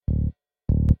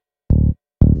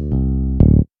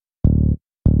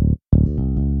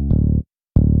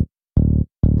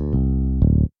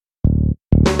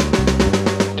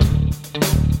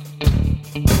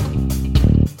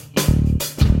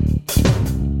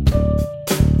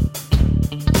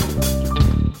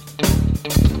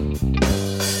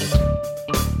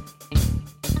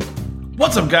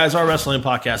What's up, guys? Our Wrestling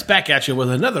Podcast back at you with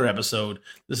another episode.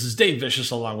 This is Dave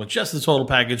Vicious along with Jess the Total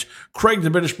Package, Craig the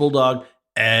British Bulldog,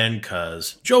 and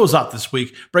Cuz. Joe is off this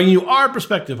week, bringing you our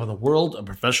perspective on the world of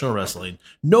professional wrestling.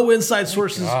 No inside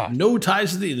sources, no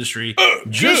ties to the industry,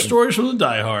 just stories from the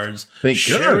diehards,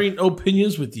 sharing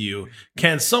opinions with you.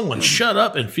 Can someone shut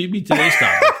up and feed me today's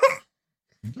topic?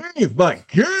 Dave, my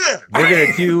God. We're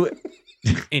going to do...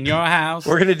 In your house.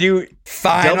 We're going to do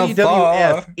Final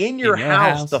WWF Four. in your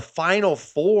house, the Final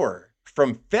Four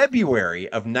from February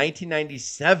of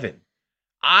 1997.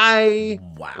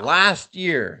 Last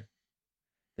year,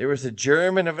 there was a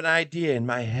German of an idea in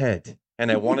my head,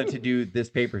 and I wanted to do this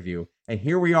pay-per-view. And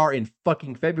here we are in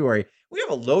fucking February. We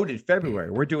have a loaded February.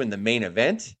 We're doing the main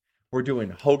event. We're doing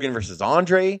Hogan versus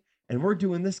Andre, and we're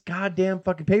doing this goddamn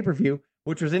fucking pay-per-view,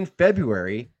 which was in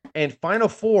February. And Final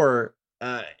Four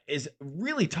is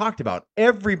really talked about.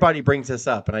 Everybody brings this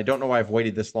up, and I don't know why I've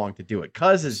waited this long to do it.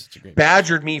 Cuz has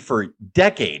badgered me for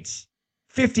decades,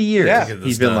 50 years. Yeah.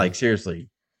 He's been like, seriously.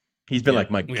 He's been like,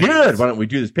 my God, why don't we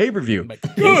do this pay-per-view?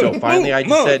 So finally I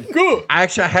just said, I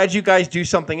had you guys do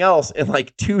something else. And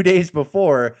like 2 days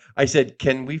before, I said,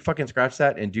 can we fucking scratch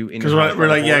that and do... Because we're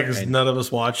like, yeah, because none of us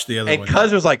watched the other one. And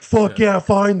Cuz was like, fuck yeah,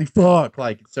 finally, fuck.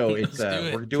 Like, so it's,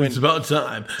 we're doing... It's about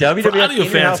time. WWF For audio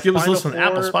fans, give us a Final listen on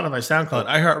Apple, Spotify, SoundCloud,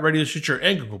 iHeartRadio, Stitcher,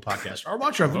 and Google Podcast. Or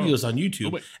watch our videos on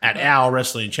YouTube at Al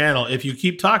Wrestling Channel. If you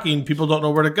keep talking, people don't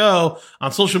know where to go.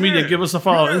 On social media, give us a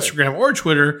follow on Instagram or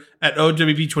Twitter at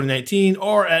OWP2019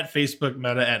 or at Facebook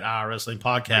Meta at Our Wrestling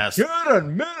Podcast. Good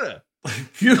on Meta.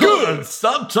 Good.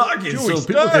 Stop talking so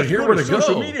people can hear where to go.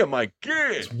 Social media, my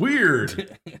God. It's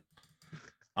weird.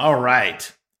 All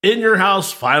right. In Your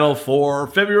House Final Four,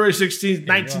 February 16th,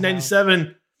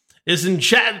 1997, is in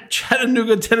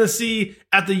Chattanooga, Tennessee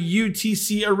at the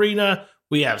UTC Arena.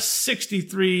 We have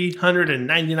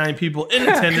 6,399 people in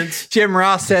attendance. Jim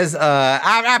Ross says,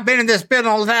 I've been in this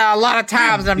building a lot of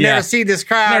times. I've never seen this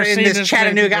crowd in this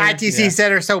Chattanooga ITC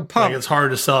Center so pumped. Like it's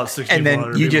hard to sell at 6,400 and then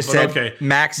you people, just said okay.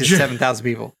 max is 7,000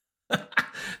 people.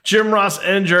 Jim Ross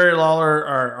and Jerry Lawler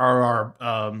are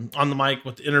on the mic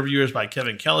with the interviewers by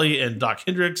Kevin Kelly and Doc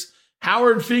Hendricks.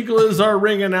 Howard Finkel is our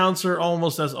ring announcer,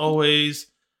 almost as always.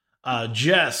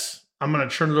 Jess, I'm going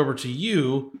to turn it over to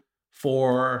you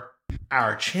for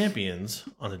our champions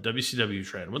on the WCW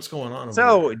trend. What's going on?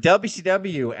 So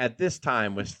WCW at this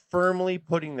time was firmly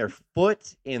putting their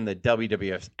foot in the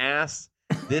WWF's ass.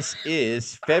 This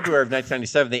is February of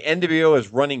 1997. The NWO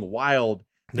is running wild.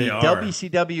 The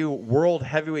WCW World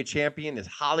Heavyweight Champion is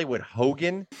Hollywood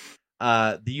Hogan.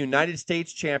 The United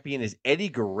States Champion is Eddie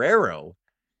Guerrero.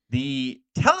 The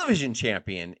television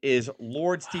champion is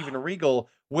Lord Steven Regal,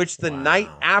 which the night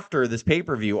after this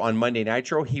pay-per-view on Monday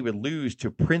Nitro, he would lose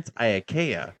to Prince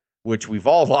Iaukea, which we've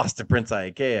all lost to Prince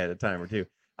Iaukea at a time or two.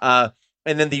 And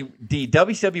then the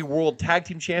WCW World Tag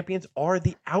Team Champions are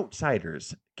the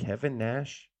Outsiders, Kevin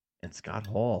Nash and Scott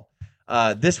Hall.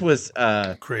 This was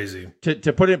crazy.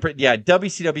 To put it in,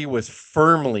 WCW was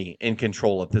firmly in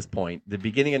control at this point. The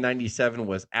beginning of 97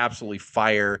 was absolutely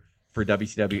fire for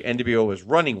WCW. NWO was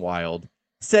running wild,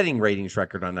 setting ratings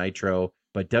record on Nitro.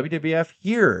 But WWF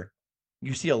here,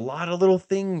 you see a lot of little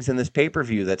things in this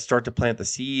pay-per-view that start to plant the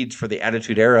seeds for the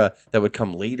Attitude Era that would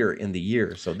come later in the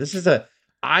year. So this is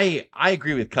I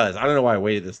agree with Cuz. I don't know why I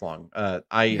waited this long.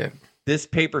 This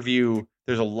pay-per-view,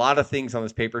 there's a lot of things on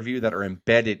this pay-per-view that are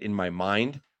embedded in my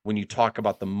mind when you talk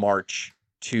about the march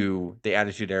to the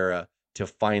Attitude Era to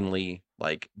finally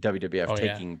like WWF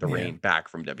taking the reign back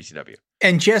from WCW.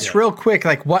 And just real quick,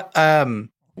 like what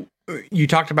you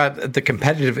talked about the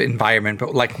competitive environment,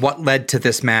 but like what led to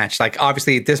this match? Like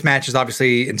obviously this match is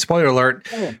obviously, in spoiler alert,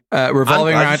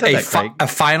 revolving around a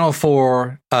Final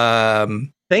Four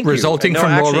resulting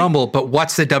from Royal Rumble. But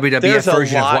what's the WWF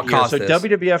version of what caused this? So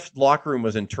WWF locker room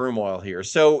was in turmoil here.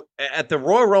 So at the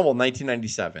Royal Rumble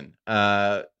 1997,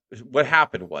 what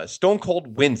happened was Stone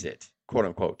Cold wins it, quote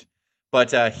unquote.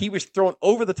 But he was thrown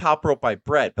over the top rope by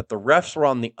Bret, but the refs were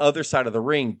on the other side of the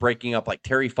ring, breaking up like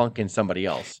Terry Funk and somebody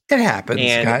else. It happens,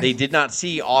 and they did not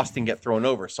see Austin get thrown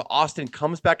over. So Austin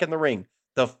comes back in the ring.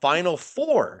 The Final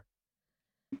Four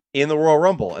in the Royal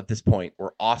Rumble at this point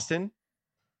were Austin,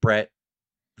 Bret,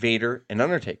 Vader, and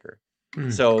Undertaker.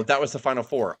 So that was the Final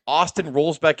Four. Austin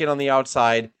rolls back in on the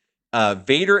outside.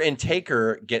 Vader and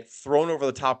Taker get thrown over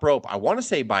the top rope. I want to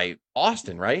say by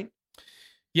Austin, right?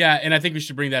 Yeah, and I think we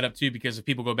should bring that up too, because if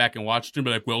people go back and watch it and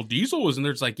be like, well, Diesel was in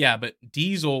there, it's like, yeah, but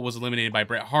Diesel was eliminated by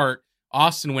Bret Hart.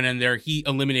 Austin went in there, he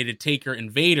eliminated Taker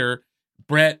and Vader.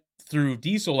 Bret threw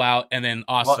Diesel out, and then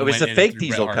Austin. Well, it was a fake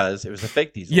Diesel, cuz it was a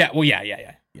fake Diesel. Yeah, well,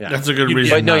 yeah. That's a good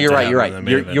reason. But no, you're right.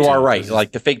 You are right.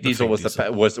 Like the fake Diesel was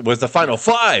the Final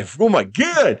Five. Oh my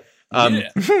God!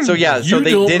 So yeah, so you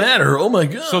they don't did matter. Oh my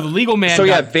god. So the legal man. So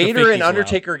yeah, got the Vader fake and diesel out.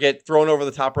 Undertaker get thrown over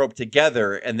the top rope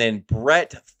together, and then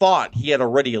Brett thought he had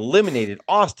already eliminated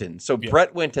Austin. So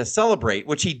Brett went to celebrate,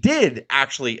 which he did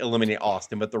actually eliminate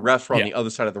Austin, but the refs were on the other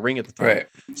side of the ring at the time. Right.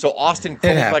 So Austin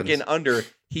crawls back in under.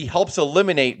 He helps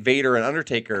eliminate Vader and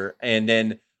Undertaker, and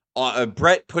then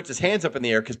Brett puts his hands up in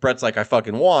the air because Brett's like, I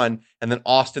fucking won. And then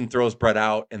Austin throws Brett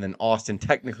out, and then Austin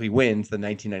technically wins the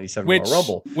 1997 Royal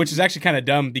Rumble. Which is actually kind of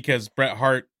dumb because Bret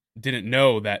Hart didn't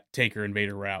know that Taker and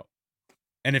Vader were out.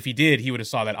 And if he did, he would have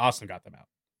saw that Austin got them out.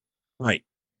 Right.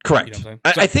 Correct. You know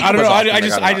I think I don't know. Austin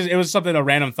I just it was something, a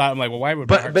random thought. I'm like, well, why would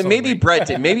Bret Hart but maybe celebrate? Brett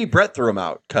did. Maybe Brett threw him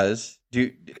out. Cause do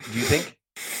you think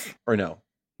or no?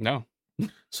 No.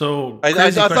 So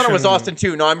I thought it was Austin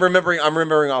too. No, I'm remembering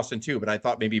Austin too, but I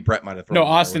thought maybe Brett might have thrown. No,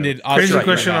 Austin did. Crazy Austin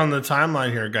question on the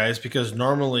timeline here, guys, because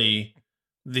normally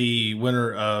the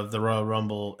winner of the Royal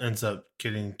Rumble ends up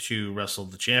getting to wrestle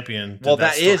the champion. Well,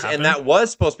 that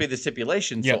was supposed to be the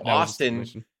stipulation. So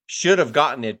Austin should have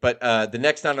gotten it, but the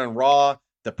next night on Raw,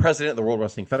 the president of the World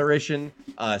Wrestling Federation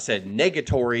said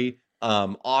negatory.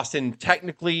 Austin,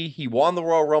 technically, he won the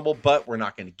Royal Rumble, but we're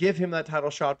not going to give him that title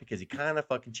shot because he kind of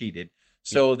fucking cheated.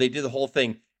 So they did the whole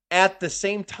thing. At the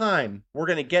same time, we're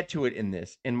going to get to it in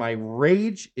this. And my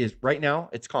rage is right now,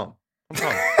 it's calm. I'm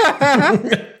calm.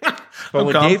 But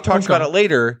when Dave talks about it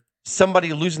later,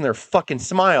 somebody losing their fucking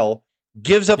smile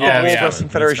gives up the World Wrestling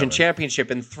Federation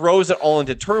Championship and throws it all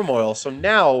into turmoil. So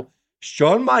now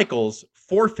Shawn Michaels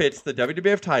forfeits the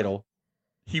WWF title.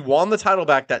 He won the title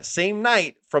back that same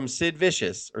night from Sid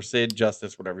Vicious or Sid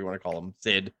Justice, whatever you want to call him.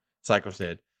 Sid, Psycho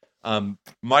Sid.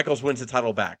 Michaels wins the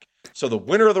title back. So the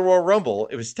winner of the Royal Rumble,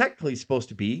 it was technically supposed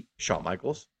to be Shawn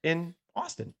Michaels in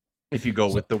Austin, if you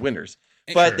go with the winners.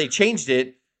 But they changed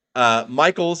it.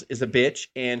 Michaels is a bitch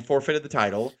and forfeited the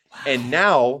title. Wow. And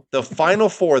now the Final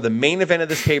Four, the main event of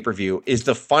this pay-per-view, is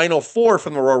the Final Four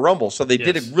from the Royal Rumble. So they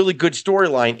did a really good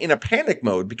storyline in a panic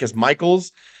mode because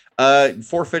Michaels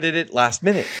forfeited it last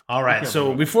minute. All right.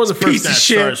 So before the first match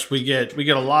starts, we get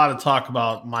a lot of talk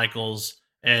about Michaels,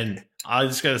 and I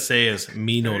just gotta say is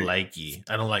me no likey.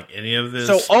 I don't like any of this.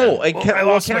 So I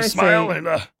lost my smile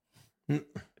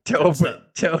to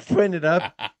open it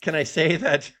up. Can I say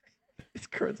that it's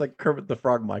like Kermit the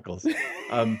Frog Michaels?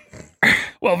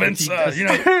 Well, Vince,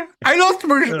 I lost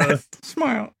my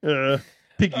smile.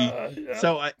 Piggy.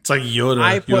 So it's like Yoda.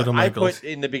 I put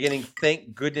in the beginning,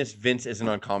 thank goodness Vince isn't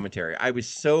on commentary. I was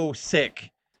so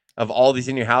sick of all these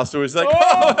in your house. It was like,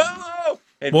 oh, hello.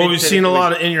 And well, we've seen a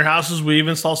lot of in your houses. We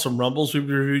even saw some Rumbles we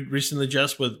reviewed recently,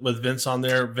 just with Vince on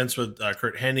there. Vince with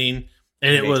Kurt Hennig,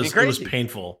 and it was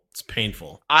painful. It's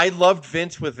painful. I loved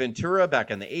Vince with Ventura back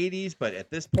in the 80s, but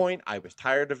at this point, I was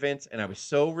tired of Vince, and I was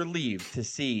so relieved to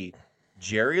see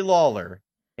Jerry Lawler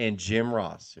and Jim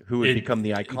Ross, who would become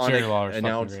the iconic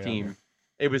announced team.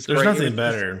 It was There's great. nothing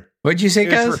better. What'd you say,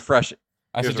 guys? It was refreshing.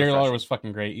 I said Jerry Lawler was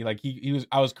fucking great. He was.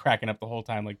 I was cracking up the whole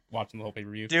time, like watching the whole pay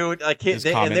per view. Dude, like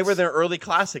they were their early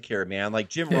classic here, man. Like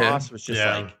Jim Ross was just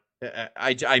like.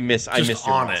 I miss Jim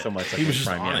Ross so much. He was just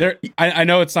on it. I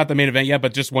know it's not the main event yet,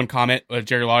 but just one comment of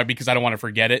Jerry Lawler because I don't want to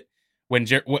forget it. When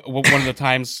one of the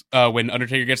times when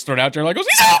Undertaker gets thrown out, Jerry Lawler goes,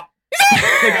 "He's out!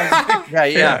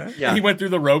 He's out!" Yeah. He went through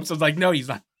the ropes. I was like, "No, he's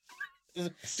not."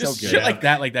 So good. Shit like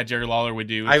that Jerry Lawler would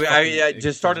do. I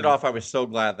just started off. I was so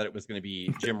glad that it was going to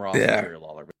be Jim Ross and Jerry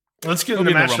Lawler. Let's get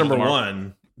into match number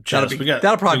one.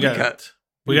 That'll probably be cut.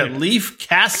 We got Leif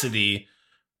Cassidy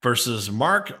versus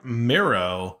Mark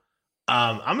Miro.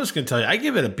 I'm just going to tell you, I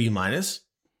give it a B-.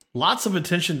 Lots of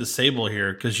attention to Sable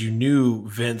here because you knew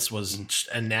Vince was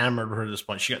enamored of her at this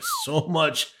point. She got so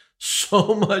much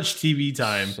TV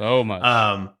time. So much.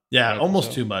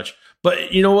 Almost too much.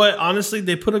 But you know what? Honestly,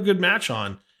 they put a good match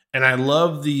on. And I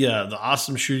love the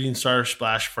awesome shooting star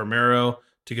splash for Miro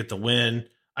to get the win.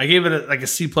 I gave it a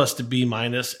C+ to B-.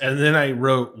 And then I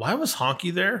wrote, why was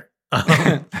Honky there?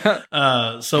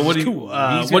 So what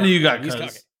do you got, Cuz?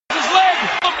 His leg,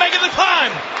 making the climb.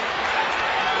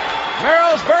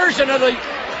 Miro's version of the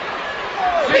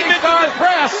shooting star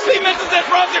press. He misses this,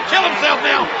 Rob's gonna kill himself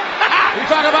now. You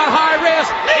talk about high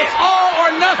risk. It's all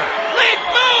or nothing. Leaf,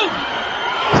 move!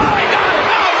 Oh, he got it!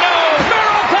 Oh, no!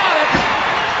 Miro caught it!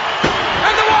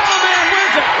 And the Wild Man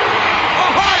wins it! A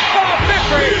hard-fought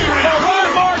victory for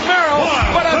Mark Miro,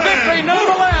 but a victory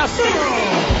nonetheless.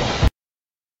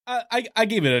 I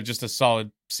gave it just a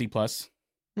solid C+.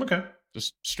 Okay.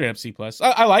 Just straight up C+.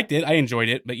 I liked it. I enjoyed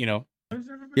it, but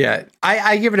Yeah,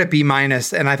 I give it a B-, and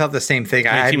I thought the same thing.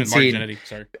 I haven't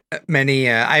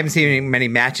seen many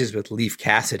matches with Leif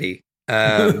Cassidy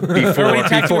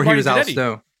before he was Al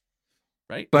Snow.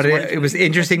 Right, but it was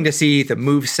interesting to see the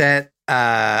moveset.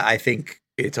 I think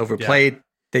It's overplayed. Yeah.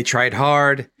 They tried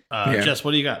hard. Jess,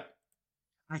 what do you got?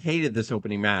 I hated this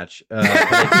opening match. I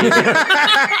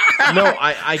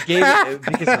gave it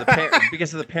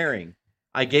because of the pairing.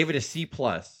 I gave it a C+.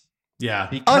 Yeah,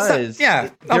 because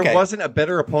there wasn't a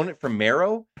better opponent for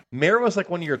Mero. Mero is like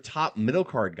one of your top middle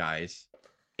card guys,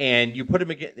 and you put him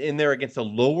in there against a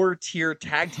lower tier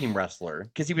tag team wrestler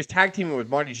because he was tag teaming with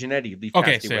Marty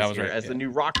Jannetty, as the new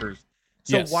Rockers.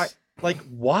 So why?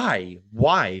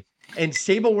 And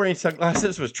Sable wearing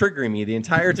sunglasses was triggering me the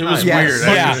entire time. It was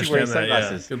weird. Wearing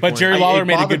sunglasses. But Jerry Lawler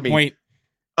made a good point.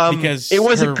 Because it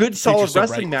was a good, solid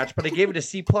wrestling match, but I gave it a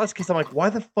C+ because I'm like, why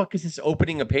the fuck is this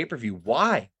opening a pay-per-view?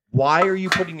 Why? Why are you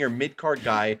putting your mid-card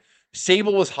guy?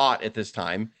 Sable was hot at this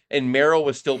time, and Mero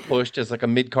was still pushed as like a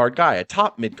mid-card guy, a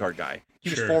top mid-card guy. He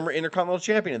was former Intercontinental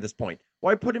Champion at this point.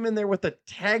 Why put him in there with a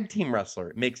tag team wrestler?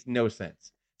 It makes no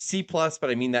sense. C+, but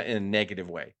I mean that in a negative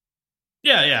way.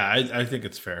 Yeah, I think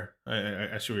it's fair.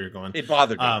 I see where you're going. It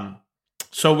bothered me.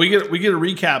 So we get a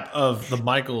recap of the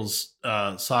Michaels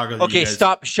saga. Okay,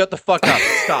 stop. Shut the fuck up.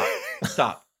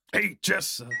 Stop. Hey,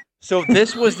 Jess. So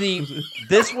this was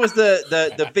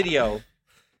the video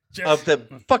of the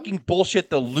fucking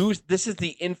bullshit. This is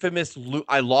the infamous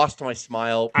I lost my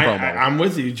smile promo. I'm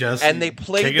with you, Jess. And they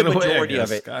played the majority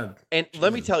of it. God. And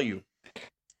let me tell you,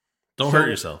 don't hurt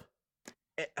yourself.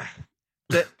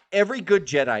 Every good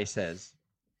Jedi says,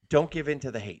 don't give in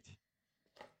to the hate.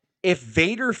 If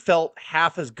Vader felt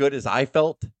half as good as I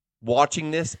felt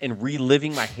watching this and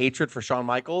reliving my hatred for Shawn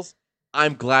Michaels,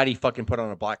 I'm glad he fucking put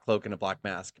on a black cloak and a black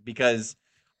mask, because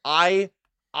I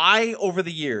over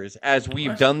the years, as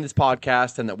we've done this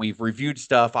podcast and that we've reviewed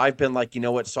stuff, I've been like, you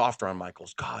know what, softer on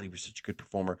Michaels. God, he was such a good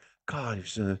performer. God, he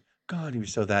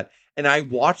was so that. And I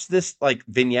watched this like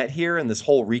vignette here and this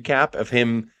whole recap of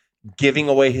him giving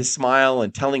away his smile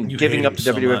and giving up the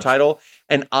WWF title,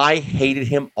 and I hated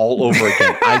him all over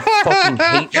again. I fucking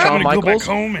hate Shawn Michaels.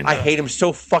 I hate him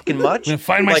so fucking much.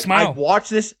 Find my smile. I watched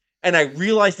this and I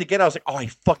realized again, I was like, oh, I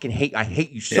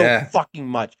hate you so fucking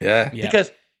much. Yeah.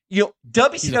 Because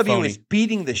WCW is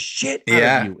beating the shit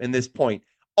out of you in this point.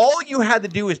 All you had to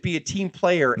do is be a team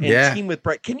player and team with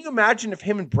Brett. Can you imagine if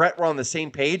him and Brett were on the same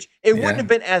page? It wouldn't have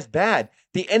been as bad.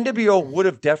 The NWO would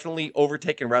have definitely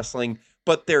overtaken wrestling.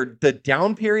 But the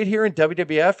down period here in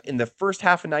WWF in the first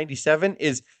half of 97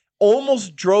 is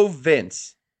almost drove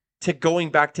Vince to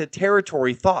going back to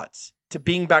territory thoughts, to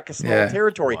being back a small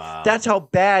territory. Wow. That's how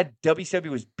bad WCW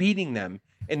was beating them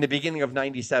in the beginning of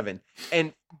 97.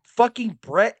 And fucking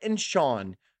Brett and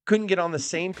Shawn couldn't get on the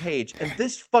same page. And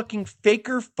this fucking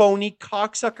faker, phony,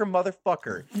 cocksucker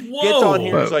motherfucker gets on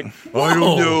here and is like, I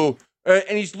don't know.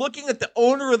 And he's looking at the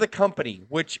owner of the company,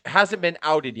 which hasn't been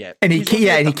outed yet. And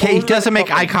he doesn't make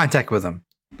eye contact with him.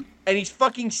 And he's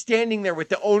fucking standing there with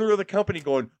the owner of the company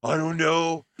going, I don't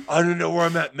know where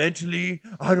I'm at mentally.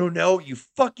 I don't know. You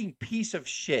fucking piece of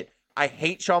shit. I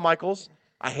hate Shawn Michaels.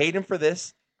 I hate him for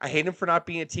this. I hate him for not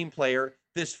being a team player.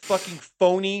 This fucking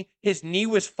phony, his knee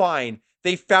was fine.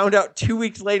 They found out 2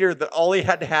 weeks later that all he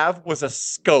had to have was a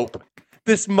scope.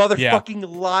 This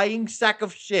motherfucking lying sack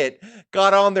of shit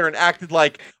got on there and acted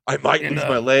like, I might lose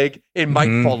my leg. It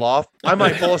might fall off. I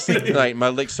might fall asleep tonight. My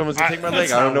leg, someone's going to take my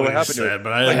leg. I don't know what happened to it.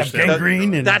 But I understand.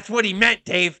 Gangrene. That's what he meant,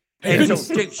 Dave. And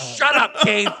so, Dave, shut up,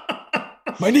 Dave.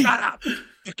 My knee. Shut up.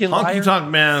 Honky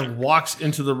Tonk Man walks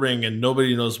into the ring and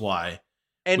nobody knows why.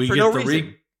 And we for no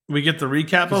reason. We get the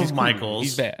recap of Michaels.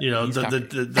 He's bad. You know, the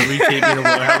retaping of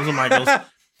what happens with Michaels.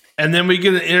 And then we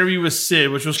get an interview with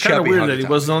Sid, which was kind of weird that he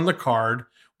wasn't on the card.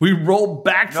 We roll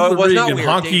back to the ring and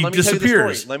Honky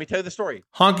disappears. Let me tell you the story.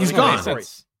 Honky's gone.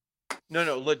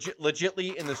 No,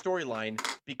 legitly in the storyline,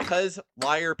 because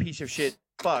liar piece of shit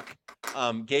fuck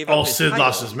gave up his Sid title.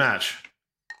 lost his match.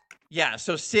 Yeah,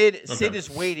 so Sid is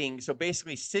waiting. So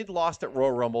basically, Sid lost at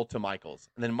Royal Rumble to Michaels,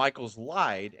 and then Michaels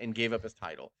lied and gave up his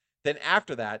title. Then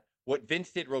after that, what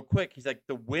Vince did real quick, he's like,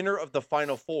 the winner of the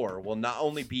Final Four will not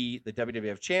only be the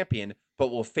WWF champion, but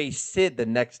will face Sid the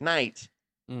next night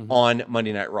on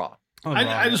Monday Night Raw.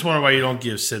 I just wonder why you don't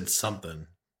give Sid something.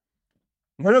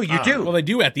 No, you do. Well, they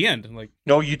do at the end.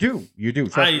 No, you do. You do.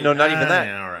 Not even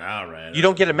that. All right. You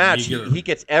don't get a match. He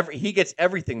gets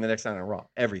everything the next night on Raw.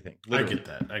 Everything. Literally.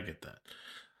 I get that.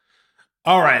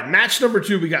 All right, match number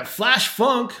 2. We got Flash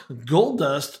Funk,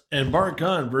 Goldust, and Bart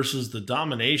Gunn versus the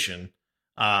Domination.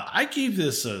 I gave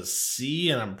this a C,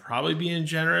 and I'm probably being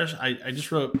generous. I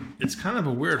just wrote, it's kind of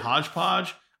a weird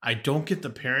hodgepodge. I don't get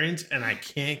the pairings, and I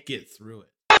can't get through it.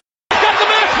 Got the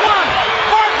match won!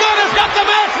 Bart Gunn has got the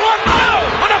match won!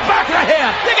 Oh! On the back of the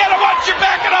head! You gotta watch your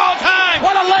back at all times!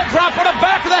 What a leg drop on the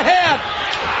back of the head!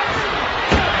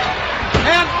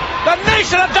 And the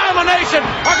Nation of Domination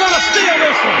are gonna steal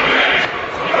this one!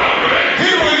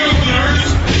 Here are your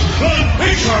winners, the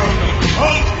Nation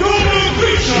of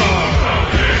Domination.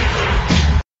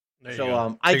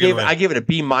 So I gave it a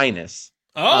B-.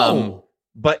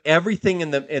 But everything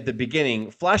at the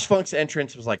beginning, Flash Funk's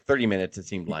entrance was like 30 minutes. It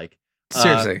seemed like.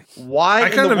 Seriously, why? I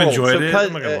kind of enjoyed it.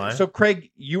 I'm not gonna lie. So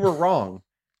Craig, you were wrong.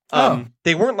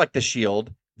 They weren't like the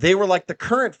Shield. They were like the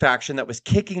current faction that was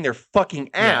kicking their fucking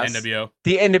ass. NWO.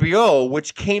 The NWO,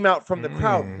 which came out from the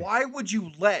crowd. Why would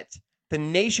you let the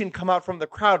Nation come out from the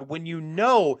crowd when you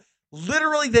know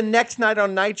literally the next night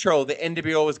on Nitro, the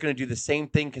NWO was going to do the same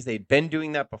thing because they'd been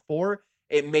doing that before?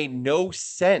 It made no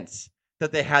sense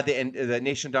that they had the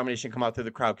Nation of Domination come out through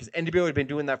the crowd because NWO had been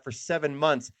doing that for 7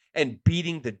 months and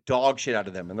beating the dog shit out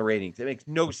of them in the ratings. It makes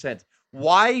no sense.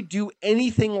 Why do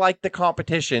anything like the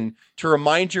competition to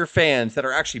remind your fans that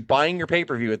are actually buying your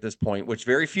pay-per-view at this point, which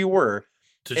very few were,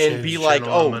 and be like,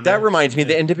 oh, that reminds me of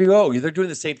the NWO. They're doing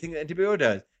the same thing the NWO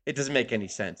does. It doesn't make any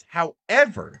sense.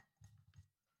 However,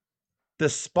 the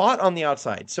spot on the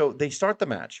outside, so they start the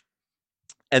match,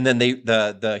 and then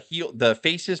the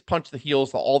faces punch the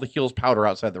heels, all the heels powder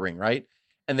outside the ring, right?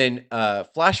 And then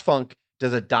Flash Funk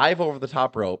does a dive over the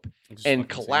top rope and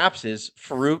collapses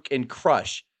Farouk and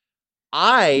Crush.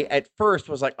 I, at first,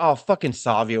 was like, oh, fucking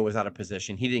Savio was out of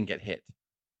position. He didn't get hit.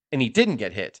 And he didn't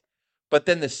get hit. But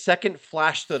then the second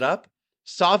Flash stood up,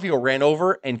 Savio ran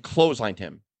over and clotheslined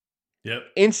him. Yep.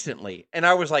 Instantly. And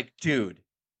I was like, dude,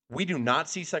 we do not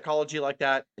see psychology like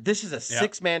that. This is a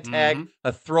 6-man tag,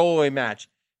 a throwaway match.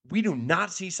 We do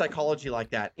not see psychology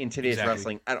like that in today's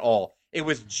wrestling at all. It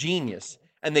was genius.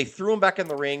 And they threw him back in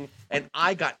the ring, and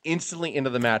I got instantly into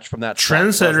the match from that.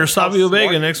 Trendsetter Savio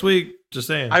Vega next week. Just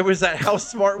saying. I was that. How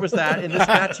smart was that in this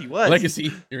match? He was. Legacy.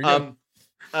 Here we go.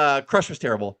 Crush was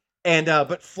terrible. And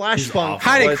but Flash Funk.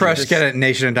 How did Crush get a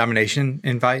Nation of Domination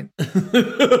invite?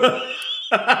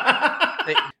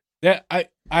 Yeah,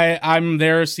 I'm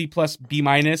there C plus B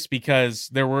minus because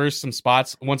there were some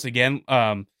spots once again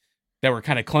that were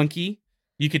kind of clunky.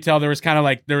 You could tell there was kind of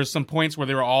like there was some points where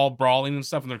they were all brawling and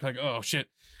stuff, and they're like, oh shit,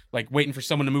 like waiting for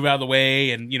someone to move out of the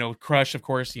way, and Crush, of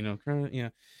course,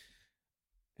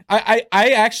 I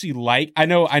actually like. I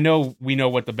know we know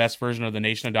what the best version of the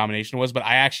Nation of Domination was, but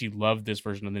I actually loved this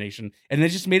version of the Nation, and they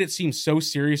just made it seem so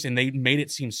serious, and they made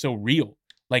it seem so real.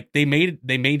 Like they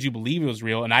made you believe it was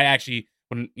real, and I actually,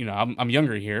 when I'm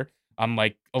younger here. I'm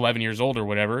like 11 years old or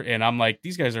whatever, and I'm like,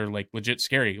 these guys are like legit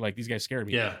scary. Like these guys scared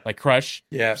me. Yeah. Like Crush,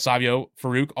 Savio,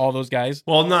 Farouk, all those guys.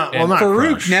 Not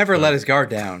Farouk Crush, never let his guard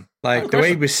down. Like the way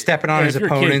he was stepping on his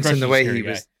opponents and the way he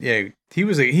was. Yeah, he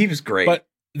was great. But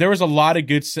there was a lot of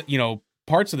good,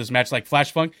 parts of this match, like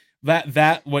Flash Funk.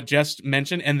 That what Jess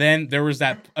mentioned, and then there was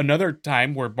that another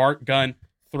time where Bart Gunn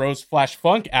throws Flash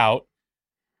Funk out,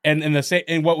 and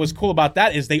what was cool about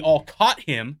that is they all caught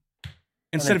him.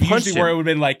 Instead of usually where it would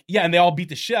have been like, and they all beat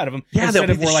the shit out of him. Yeah, instead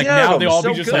of where like now they all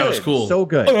be just that was cool. So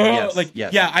good.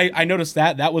 I noticed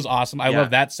that. That was awesome. I love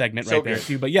that segment right there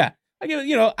too. But yeah, I give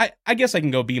it, I guess I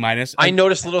can go B minus. I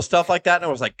noticed little stuff like that and I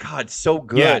was like, God, so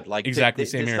good. Yeah, like exactly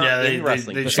same here. They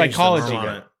the psychology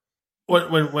on it.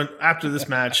 When after this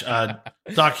match,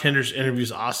 Doc Hendricks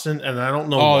interviews Austin, and I don't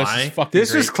know why.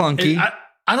 This was clunky.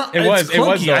 I don't. It was. Though,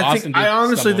 I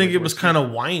honestly think it was kind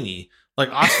of whiny. Like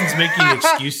Austin's making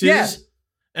excuses.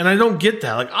 And I don't get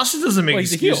that. Like Austin doesn't make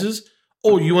excuses.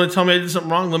 Oh, you want to tell me I did something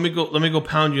wrong? Let me go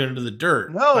pound you into the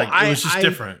dirt. No, it was just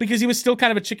different. Because he was still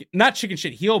kind of a not chicken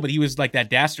shit heel, but he was like that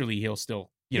dastardly heel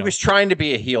still. He was trying to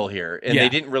be a heel here, and they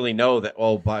didn't really know that.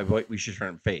 Oh, we should turn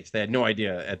him face. They had no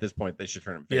idea at this point they should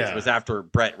turn him face. It was after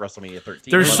Brett WrestleMania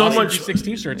 13. There's so much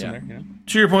 16 shirts in there.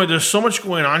 To your point, there's so much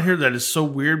going on here that is so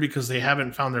weird because they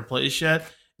haven't found their place yet.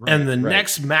 And the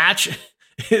next match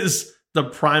is the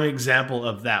prime example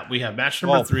of that. We have match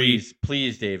number 3.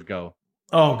 Please, Dave, go.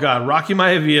 Oh, God. Rocky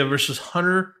Maivia versus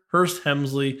Hunter Hearst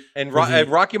Helmsley. And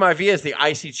Rocky Maivia is the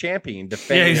IC champion.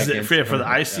 He's for the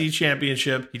IC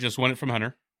championship. He just won it from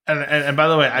Hunter. And by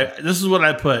the way, this is what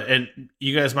I put, and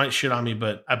you guys might shit on me,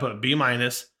 but I put B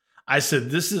minus. I said,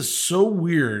 this is so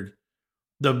weird.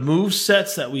 The move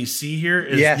sets that we see here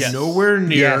is nowhere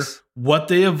near what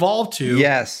they evolved to.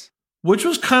 Yes. Which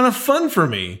was kind of fun for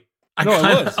me. I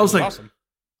was like, awesome.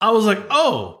 I was like,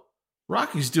 oh,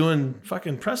 Rocky's doing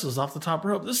fucking presses off the top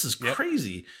rope. This is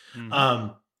crazy.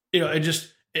 Mm-hmm.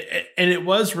 It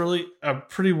was really a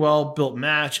pretty well built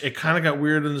match. It kind of got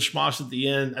weird in the schmoss at the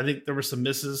end. I think there were some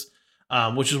misses,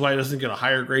 which is why it doesn't get a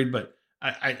higher grade. But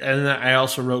I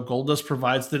also wrote Goldust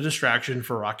provides the distraction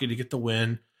for Rocky to get the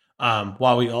win.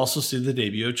 While we also see the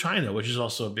debut of China, which is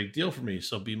also a big deal for me.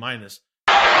 So B minus.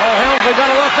 Oh, Helmsley got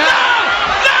to look out.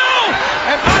 No!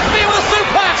 And Busby with a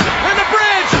suplex and the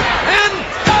bridge and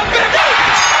the big.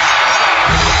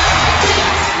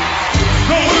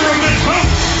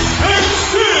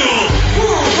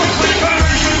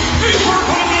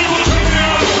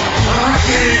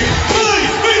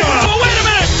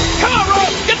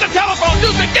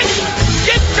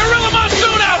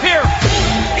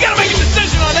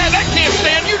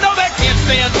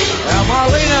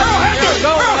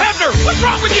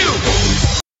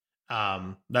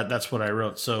 That's what I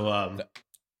wrote. So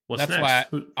what's that's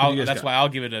next? why I'll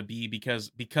give it a B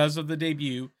because of the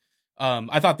debut.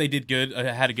 I thought they did good.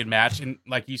 Had a good match, and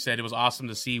like you said, it was awesome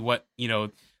to see what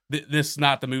this is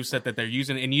not the moveset that they're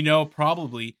using, and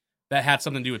probably that had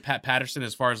something to do with Pat Patterson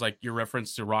as far as like your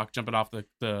reference to Rock jumping off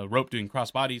the rope doing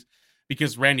crossbodies,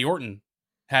 because Randy Orton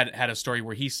had a story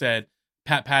where he said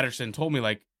Pat Patterson told me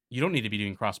like, you don't need to be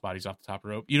doing crossbodies off the top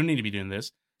rope. You don't need to be doing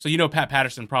this. So Pat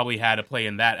Patterson probably had a play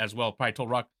in that as well. Probably told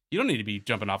Rock, you don't need to be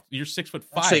jumping off. You're 6'5".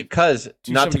 Actually, because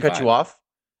not to cut you off,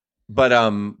 but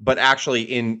actually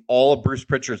in all of Bruce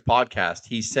Pritchard's podcast,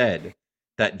 he said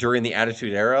that during the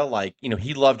Attitude Era, like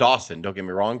he loved Austin. Don't get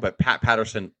me wrong, but Pat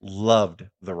Patterson loved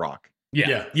The Rock.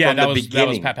 Yeah. That was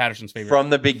Pat Patterson's favorite. From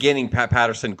the beginning, Pat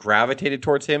Patterson gravitated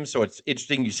towards him. So it's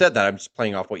interesting you said that. I'm just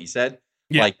playing off what you said.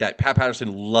 Yeah. Like that, Pat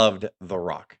Patterson loved The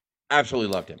Rock.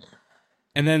 Absolutely loved him.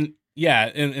 And then,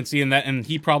 and seeing that, and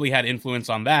he probably had influence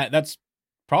on that. That's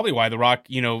probably why The Rock,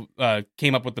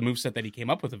 came up with the moveset that he came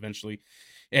up with eventually.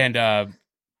 And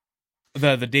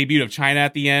the debut of China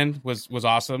at the end was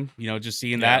awesome. Just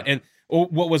seeing that. And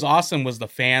what was awesome was the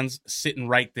fans sitting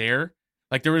right there.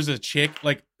 Like there was a chick,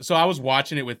 so I was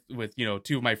watching it with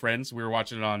two of my friends. We were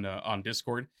watching it on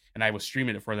Discord, and I was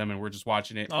streaming it for them, and we're just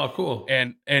watching it. Oh, cool!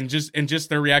 And just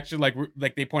their reaction, like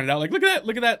they pointed out, like look at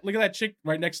that chick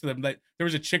right next to them. Like there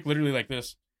was a chick literally like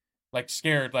this, like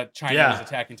scared, like China was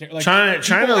attacking. Like China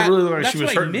really looked like she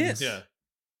was hurting. Yeah.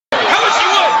 How much she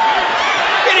would?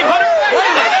 Get him, Hunter!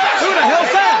 Who the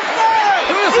hell's that?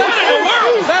 Who is that? In the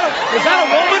world? Is that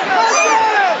a woman?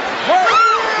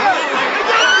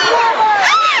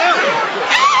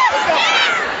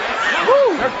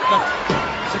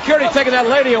 Security taking that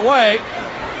lady away.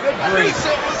 Good grief.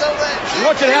 We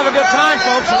want you to have a good time,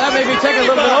 folks, and that may be taking a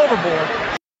little bit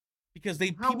overboard. Because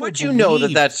how would you know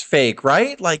that that's fake,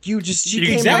 right? Like you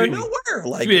came out of nowhere.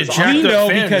 Like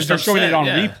because they're showing it on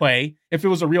replay. If it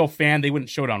was a real fan, they wouldn't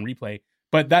show it on replay.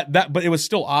 But but it was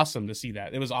still awesome to see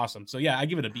that. It was awesome. So yeah, I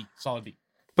give it a B, solid B.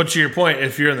 But to your point,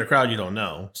 if you're in the crowd, you don't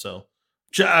know. So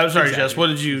I'm sorry, Jess. What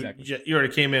did you? Exactly. You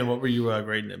already came in. What were you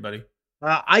grading it, buddy?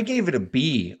 I gave it a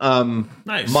B.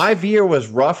 Nice. My veer was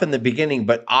rough in the beginning,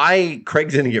 but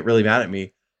Craig's gonna get really mad at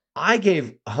me. I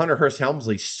gave Hunter Hearst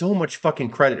Helmsley so much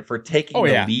fucking credit for taking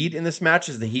the lead in this match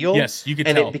as the heel. Yes, you could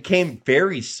tell. And it became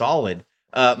very solid.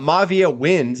 Maivia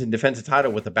wins and defends the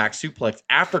title with a back suplex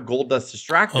after Goldust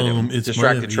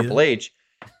distracted Triple H.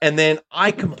 And then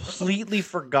I completely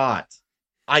forgot.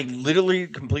 I literally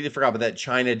completely forgot about that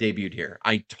China debuted here.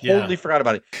 I totally forgot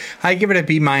about it. I give it a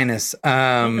B-.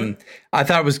 Okay. I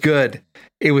thought it was good.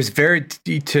 It was very,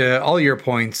 to all your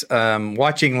points,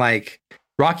 watching like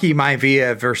Rocky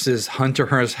Maivia versus Hunter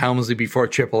Hearst Helmsley before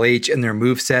Triple H and their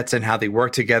movesets and how they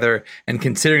work together. And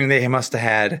considering they must have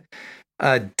had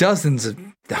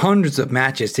hundreds of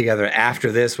matches together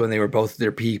after this when they were both at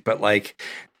their peak. But like,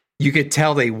 you could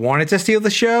tell they wanted to steal the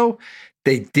show.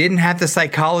 They didn't have the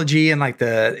psychology and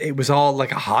it was all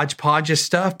like a hodgepodge of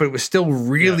stuff, but it was still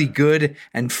really good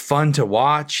and fun to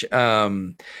watch.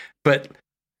 But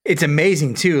it's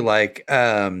amazing too. Like,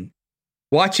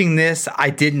 watching this,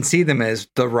 I didn't see them as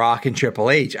The Rock and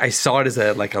Triple H. I saw it as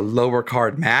a lower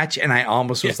card match, and I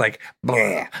almost was like,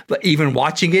 bleh. But even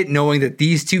watching it, knowing that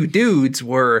these two dudes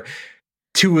were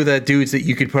two of the dudes that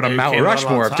you could put on Mount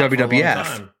Rushmore of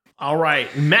WWF. All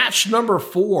right, match number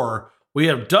 4. We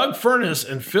have Doug Furnas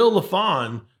and Phil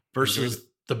LaFon versus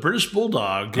the British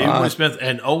Bulldog, Davey Boy Smith,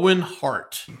 and Owen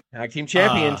Hart. Tag team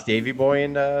champions, Davey Boy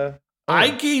and I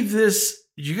gave this.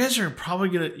 You guys are probably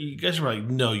gonna. You guys are like,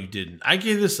 no, you didn't. I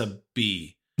gave this a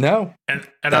B. No, and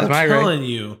I'm telling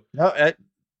you,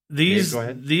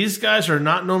 these guys are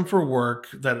not known for work.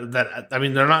 That I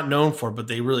mean, they're not known for, but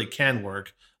they really can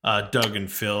work. Doug and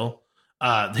Phil,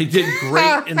 they did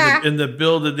great in the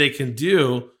build that they can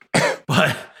do,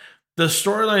 but the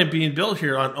storyline being built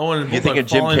here on Owen and you think of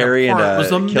Jim Carrey and was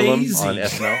amazing on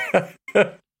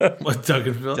SNL. What Doug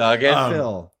and Phil? Doug and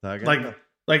Phil. Phil.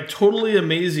 Like totally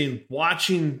amazing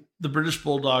watching the British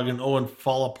Bulldog and Owen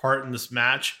fall apart in this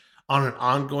match on an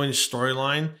ongoing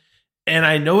storyline. And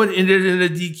I know it ended in a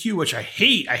DQ, which I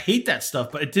hate. I hate that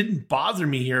stuff, but it didn't bother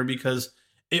me here because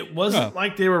it wasn't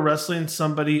like they were wrestling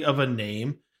somebody of a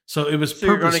name. So it was purposeful.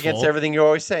 You're going against everything you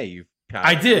always say.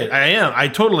 I did. I am. I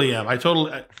totally am.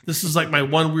 This is like my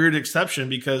one weird exception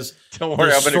because don't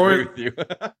worry, I'm going to agree with you.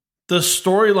 The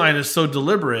storyline is so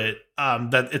deliberate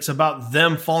that it's about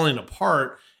them falling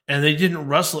apart, and they didn't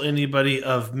wrestle anybody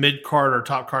of mid card or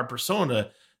top card persona.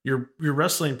 You're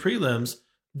wrestling prelims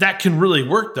that can really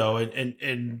work though,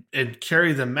 and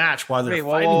carry the match while they're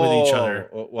fighting with each other.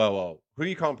 Whoa! Who do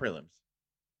you call them prelims?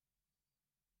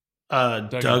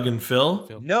 Doug and Phil.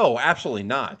 No, absolutely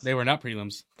not. They were not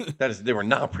prelims. They were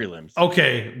not prelims.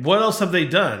 Okay, what else have they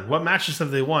done? What matches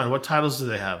have they won? What titles do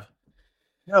they have?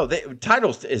 No,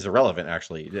 titles is irrelevant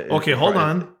actually. Okay, hold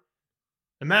on.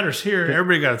 It matters here.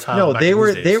 Everybody got a title. No,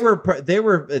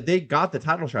 they got the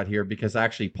title shot here because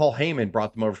actually Paul Heyman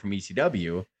brought them over from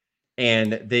ECW,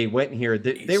 and they went here.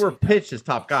 They were pitched as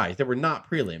top guys. They were not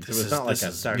prelims. It was not like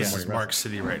a Saturday morning. This is Mark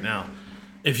City right now.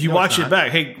 If you watch it back,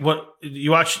 hey, what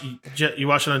you watch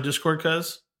it on Discord,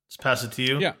 cuz? Let's pass it to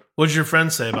you. Yeah. What did your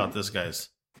friends say about this, guys?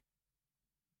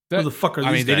 Who the fuck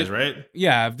are these guys, right?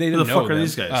 Yeah, they didn't know. Who the fuck are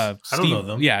these guys? I don't know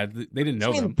them. Yeah, they didn't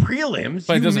know them. Prelims,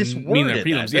 but it doesn't mean they're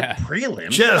prelims. Yeah, prelims.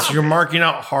 Jess, you're marking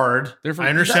out hard. I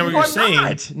understand what you're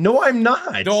saying. No, I'm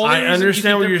not. I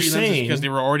understand what you're saying because they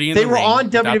were already they were on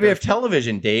WWF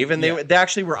television, Dave, and they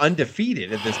actually were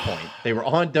undefeated at this point. They were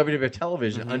on WWF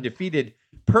television, undefeated,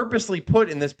 purposely put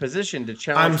in this position to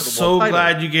challenge. I'm for the so world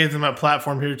glad title. you gave them a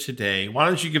platform here today. Why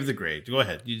don't you give the grade? Go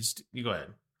ahead. You go ahead.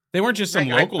 They weren't just some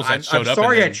locals that showed up. I'm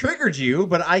sorry I triggered you,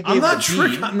 but I gave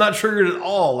I'm not triggered at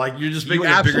all. Like you're just making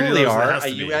a bigger deal than it has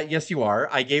to be. Yes, you are.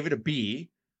 I gave it a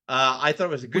B. I thought it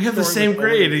was a good. We have the same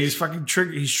grade. He's fucking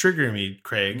he's triggering me,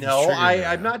 Craig. No,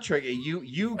 I'm not triggering you.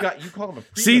 You called him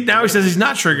a. See, now he says he's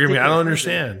not triggering me. I don't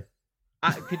understand.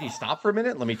 Could you stop for a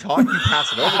minute? Let me talk. You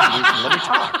pass it over to me and let me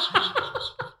talk.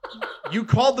 You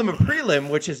called them a prelim,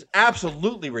 which is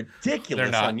absolutely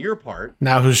ridiculous on your part.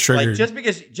 Now who's triggered? Like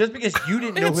just because you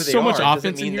didn't know who they so much are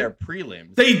offense doesn't mean they're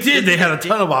prelims. They did. They had a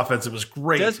ton of offense. It was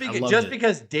great. Just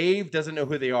because Dave doesn't know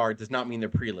who they are does not mean they're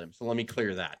prelims. So let me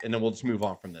clear that, and then we'll just move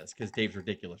on from this because Dave's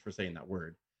ridiculous for saying that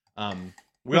word.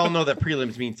 We all know that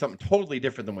prelims mean something totally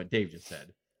different than what Dave just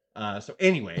said. So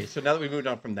anyway, now that we moved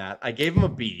on from that, I gave him a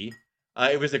B.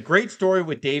 It was a great story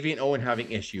with Davey and Owen having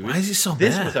issues. Why is he so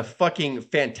This mad? was a fucking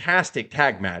fantastic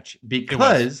tag match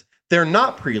because they're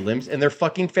not prelims and they're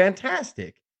fucking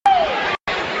fantastic. Owen's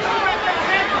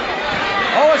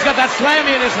got that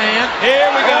slammy in his hand. Here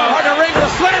we go. Hard to ring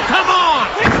the slam. Come on.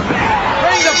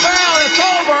 Ring the bell. It's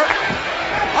over.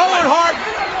 Owen Hart.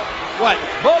 What?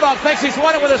 Bulldog thinks he's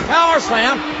won it with his power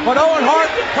slam, but Owen Hart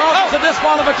causes a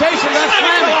disqualification. That's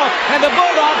slamming. And the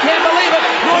Bulldog can't believe it.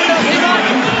 Nor does he not.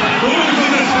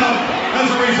 As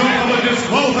a result of the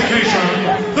disqualification,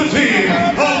 the team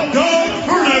of Doug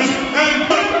Furnas and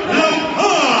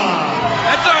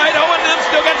That's all right. Owen them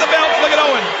still got the belts. Look at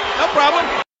Owen. No problem.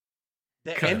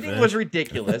 The ending was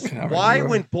ridiculous. Why,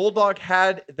 when Bulldog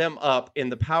had them up in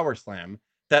the power slam,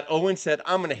 that Owen said,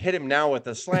 "I'm going to hit him now with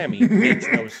a slammy," makes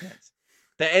no sense.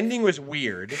 The ending was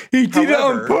weird. He did it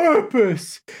on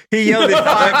purpose. He yelled it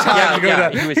 5 times.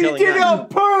 He did it on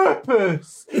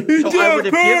purpose. He did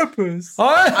it on purpose.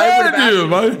 I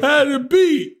had a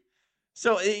beat.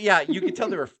 So yeah, you could tell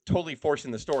they were totally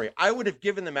forcing the story. I would have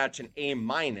given the match an A-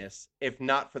 if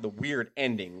not for the weird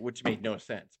ending, which made no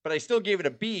sense. But I still gave it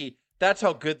a B. That's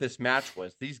how good this match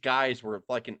was. These guys were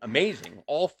fucking amazing.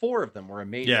 All 4 of them were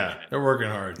amazing. Yeah, they're working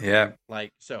hard. Yeah.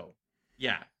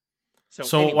 Yeah.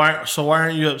 So anyway, why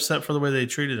aren't you upset for the way they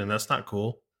treated them? That's not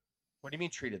cool. What do you mean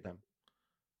treated them?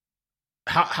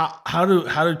 How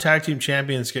do tag team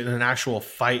champions get in an actual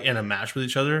fight in a match with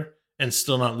each other and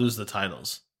still not lose the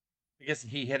titles? I guess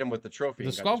he hit him with the trophy.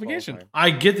 Disqualification. I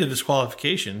get the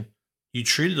disqualification. You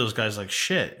treated those guys like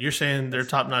shit. You're saying they're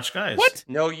top-notch guys. What?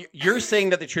 No, you're saying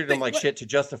that they treated them like shit to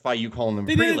justify you calling them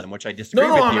prelim, which I disagree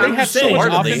with you. I'm just saying.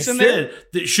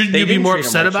 Shouldn't you be more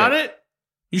upset about it?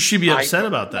 You should be upset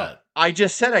about that. I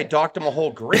just said I docked him a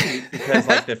whole grade because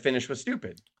the finish was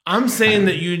stupid. I'm saying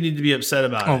that you need to be upset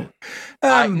about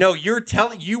it. No,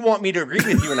 you want me to agree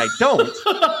with you, and I don't.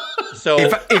 So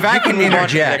if I can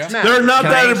interject, they're not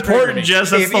that important,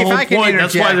 Jess. That's the whole point.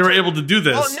 That's why they were able to do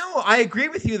this. Oh no, I agree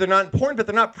with you. They're not important, but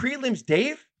they're not prelims,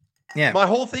 Dave. Yeah. My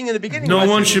whole thing in the beginning. No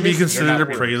one should be considered a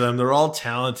prelim. They're all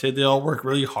talented. They all work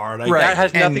really hard. That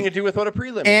has nothing to do with what a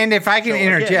prelim is. And if I can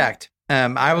interject.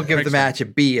 I will give the match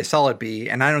a solid B,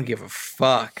 and I don't give a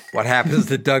fuck what happens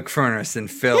to Doug Furnas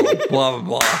and Phil, blah, blah,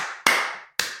 blah.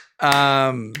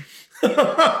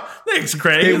 Thanks,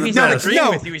 Craig. I'm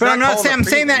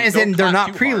saying that as in they're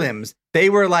not prelims. They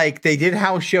were they did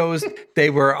house shows. They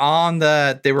were on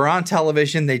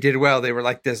television. They did well. They were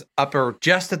like this upper,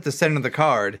 just at the center of the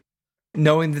card,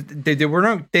 knowing that they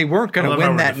weren't going to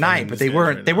win that night, but they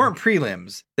weren't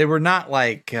prelims. They were not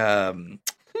like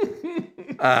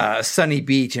Sunny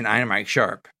Beach and Iron Mike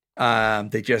Sharp.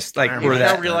 They just were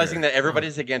now realizing that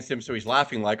everybody's against him, so he's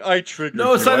laughing like I triggered.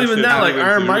 No, it's not even that. Like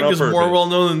Iron Mike is more well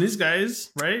known than these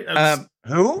guys, right?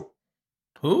 Who?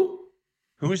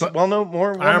 Who's well known?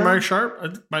 More Iron Mike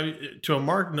Sharp, to a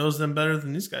mark, knows them better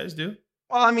than these guys do.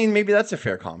 Well, I mean, maybe that's a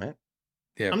fair comment.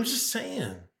 Yeah, I'm just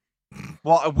saying.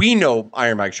 Well, we know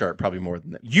Iron Mike Sharp probably more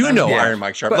than them. You know Iron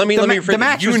Mike Sharp. But Let me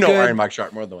rephrase it. You know good. Iron Mike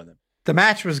Sharp more than them. The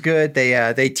match was good.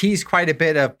 They teased quite a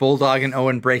bit of Bulldog and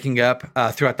Owen breaking up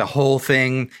throughout the whole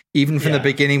thing, even from the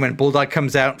beginning when Bulldog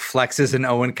comes out, flexes, and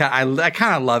Owen. I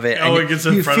kind of love it. Owen gets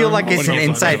in you front feel of him. like it's an Owen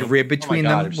inside rib between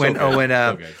them when Owen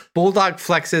Bulldog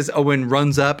flexes, Owen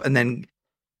runs up and then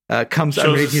comes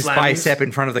underneath his bicep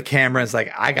in front of the camera. It's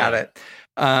like, I got it.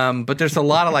 But there's a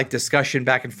lot of like discussion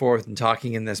back and forth and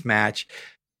talking in this match.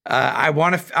 I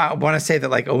want to say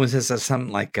that like Owen says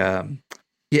something like.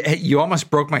 You almost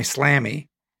broke my slammy,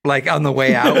 like on the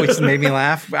way out, which made me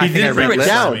laugh. I think I threw it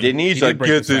down, didn't he? He's like,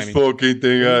 get this fucking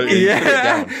thing out.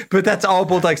 Yeah, but that's all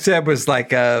Bulldog said was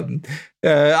like, I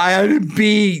had to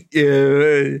beat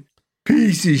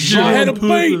piece of shit. I had a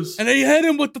beat, and they hit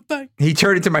him with the thing. He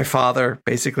turned into my father,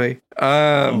 basically.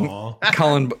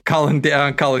 Colin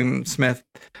Smith.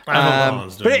 But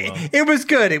it was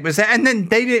good. It was, and then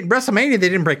they didn't WrestleMania. They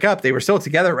didn't break up. They were still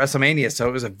together at WrestleMania, so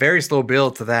it was a very slow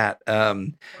build to that.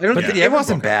 It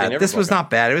wasn't bad. This was not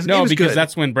bad. It was because good.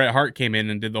 That's when Bret Hart came in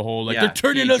and did the whole they're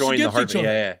turning us against each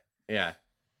other. Yeah.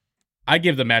 I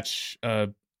give the match.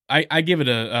 I give it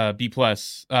a B+.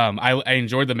 I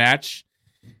enjoyed the match.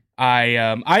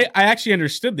 I actually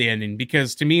understood the ending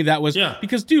because to me that was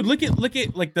because dude, look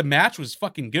at like the match was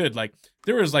fucking good. Like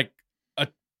there was like a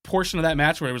portion of that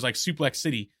match where it was like Suplex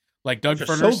City, like Doug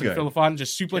Furness and Phil LaFon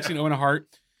just suplexing Owen Hart,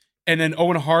 and then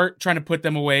Owen Hart trying to put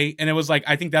them away, and it was like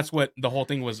I think that's what the whole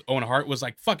thing was. Owen Hart was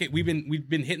like, "Fuck it, we've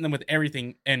been hitting them with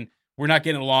everything, and we're not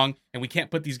getting along, and we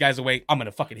can't put these guys away. I'm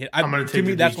gonna fucking hit." To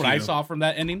me, that's what I saw from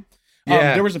that ending.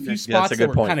 There was a few spots that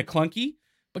were kind of clunky.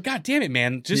 But god damn it,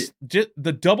 man! Just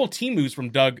the double team moves from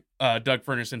Doug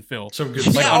Furness and Phil. Some good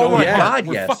like, stuff.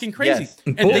 Were fucking crazy. Yes.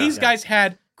 And these guys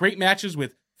had great matches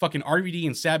with fucking RVD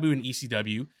and Sabu and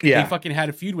ECW. Yeah. They fucking had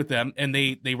a feud with them, and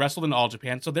they wrestled in All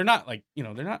Japan. So they're not like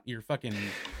they're not your fucking.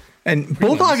 And prelims.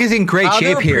 Bulldog is in great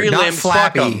shape here, not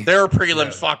flappy. They're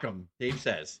prelims. Fuck them. Dave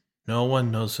says. No one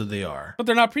knows who they are. But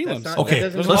they're not prelims. Okay,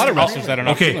 there's a lot of wrestlers that are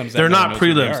not prelims. Okay, they're not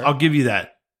prelims. I'll give you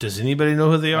that. Does anybody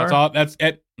know who they are? That's all. That's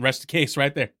it. Rest of the case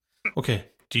right there. Okay.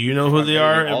 Do you know who they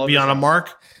are beyond a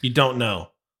mark? You don't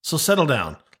know. So settle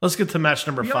down. Let's get to match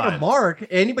number 5. Beyond a mark?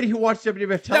 Anybody who watched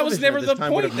WWF television that was never the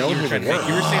point. Would have known who they were.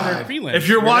 You were saying they're prelims. If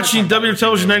you're watching WWF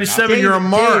Television 97, you're a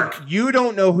mark. Dave, you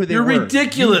don't know who they were. You're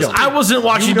ridiculous. I wasn't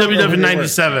watching WWF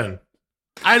 97.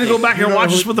 I had to go back and watch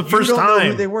this for the first time. You don't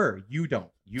know who they were. You don't.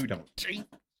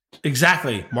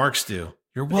 Exactly. Marks do.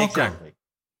 You're welcome. Exactly.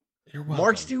 You're welcome.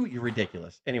 Marks do? You're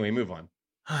ridiculous. Anyway, move on.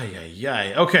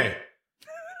 Okay.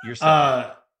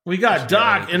 We got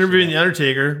Doc interviewing The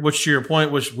Undertaker, which to your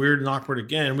point was weird and awkward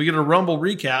again. We get a Rumble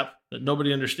recap that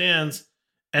nobody understands.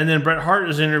 And then Bret Hart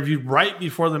is interviewed right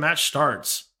before the match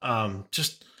starts. I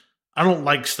don't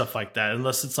like stuff like that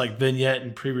unless it's like vignette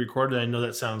and pre-recorded. I know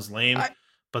that sounds lame,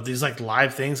 but these like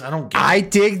live things, I don't get it. I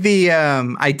dig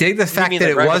the fact that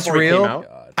it was real.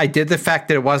 I did the fact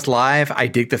that it was live. I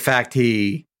dig the fact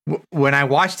when I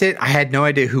watched it, I had no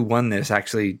idea who won this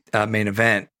actually main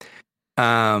event.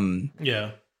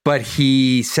 But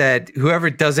he said whoever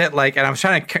does it, like, and I was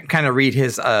trying to kind of read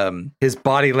his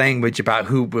body language about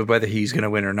whether he's going to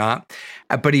win or not.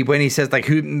 But when he says like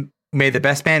who may the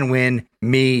best man win,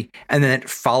 me, and then it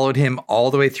followed him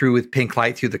all the way through with pink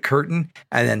light through the curtain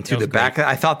and then to the back.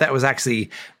 I thought that was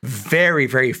actually very,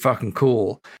 very fucking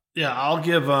cool. Yeah, I'll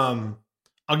give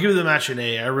the match an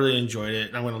A. I really enjoyed it,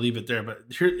 and I'm going to leave it there. But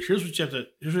here's what you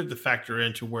have to factor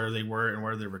into where they were and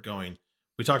where they were going.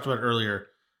 We talked about earlier.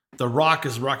 The Rock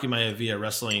is Rocky Maivia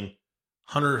wrestling.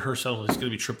 Hunter herself is going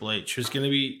to be Triple H. These guys are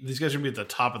going to be at the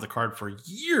top of the card for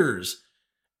years.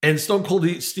 And Stone Cold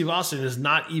Steve Austin is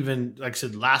not even, like I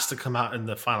said, last to come out in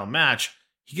the final match.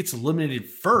 He gets eliminated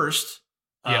first.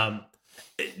 Yeah.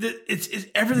 It's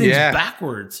everything's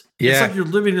backwards. Yeah. It's like you're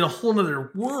living in a whole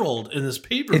other world in this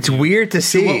paper. It's weird to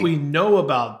see what we know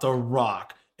about The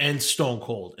Rock and Stone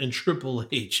Cold and Triple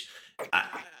H.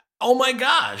 Oh my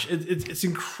gosh, it's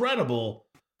incredible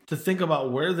to think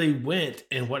about where they went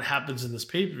and what happens in this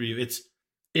pay-per-view. It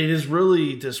is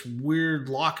really this weird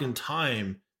lock in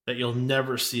time that you'll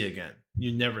never see again.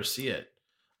 You never see it.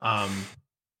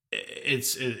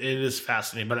 It is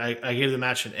fascinating, but I gave the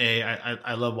match an A.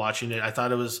 I love watching it. I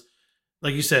thought it was,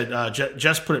 like you said,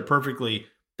 Jess put it perfectly.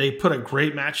 They put a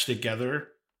great match together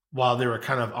while they were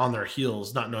kind of on their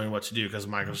heels, not knowing what to do because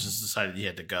Michael just decided he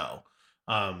had to go.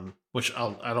 Which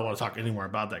I don't want to talk anymore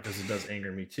about that because it does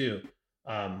anger me too.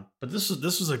 But this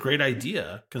was a great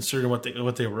idea considering what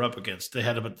they were up against. They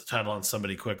had to put the title on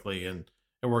somebody quickly, and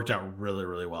it worked out really,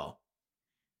 really well.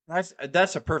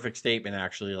 That's a perfect statement,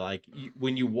 actually. Like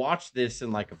when you watch this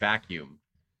in like a vacuum,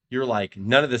 you're like,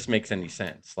 none of this makes any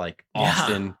sense. Like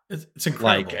Austin, it's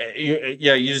incredible. Like,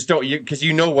 you just don't, because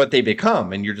you know what they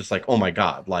become, and you're just like, oh my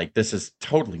god, like this is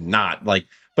totally not like.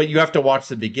 But you have to watch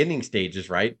the beginning stages,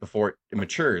 right, before it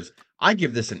matures. I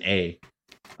give this an A.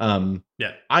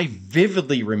 I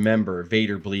vividly remember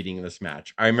Vader bleeding in this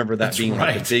match. I remember that being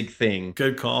like a big thing.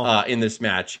 Good call. In this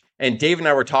match. And Dave and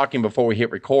I were talking before we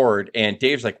hit record, and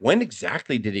Dave's like, when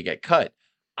exactly did he get cut?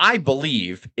 I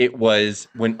believe it was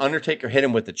when Undertaker hit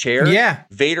him with the chair. Yeah.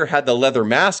 Vader had the leather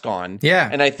mask on. Yeah.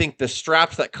 And I think the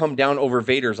straps that come down over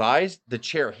Vader's eyes, the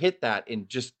chair hit that and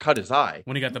just cut his eye.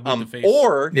 When he got the boot in the face.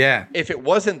 Or if it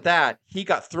wasn't that, he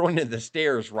got thrown into the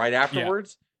stairs right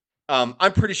afterwards. Yeah.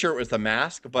 I'm pretty sure it was the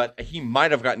mask, but he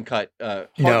might have gotten cut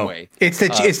hard way. It's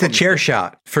the chair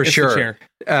shot for sure. The chair.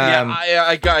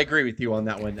 I agree with you on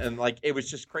that one. And like, it was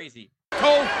just crazy.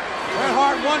 Cole, Bret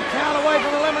Hart 1 count away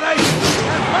from elimination.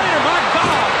 And Vader, my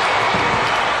God.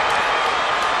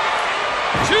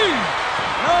 2.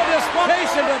 No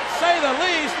disqualification to say the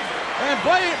least. And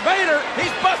Vader,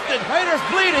 he's busted. Vader's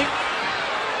bleeding.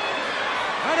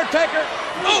 Undertaker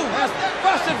has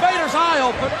busted Vader's eye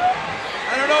open.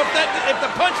 I don't know if the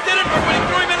punch did it or when he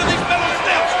threw him into these metal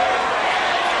steps.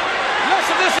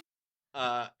 Listen, this.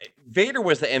 Vader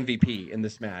was the MVP in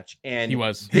this match, and he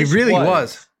was. He really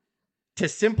was. To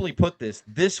simply put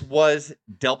this was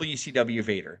WCW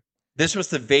Vader. This was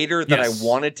the Vader that I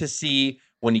wanted to see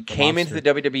when he came into the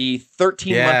WWE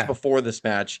 13 months before this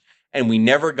match, and we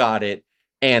never got it.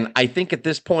 And I think at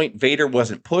this point, Vader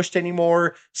wasn't pushed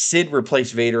anymore. Sid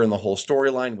replaced Vader in the whole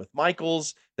storyline with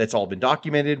Michaels. That's all been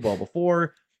documented well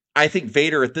before. I think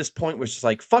Vader at this point was just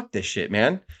like, fuck this shit,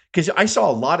 man. Because I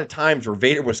saw a lot of times where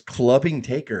Vader was clubbing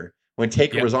Taker when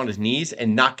Taker was on his knees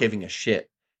and not giving a shit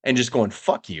and just going,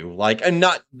 fuck you. Like, and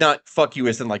not fuck you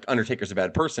as in like Undertaker's a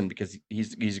bad person, because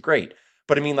he's great.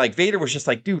 But I mean, like, Vader was just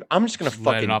like, dude, I'm just going to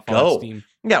fucking go.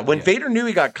 Yeah, when Vader knew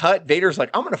he got cut, Vader's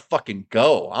like, I'm going to fucking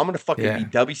go. I'm going to fucking be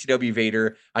WCW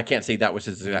Vader. I can't say that was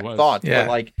his exact thoughts, but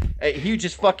like, he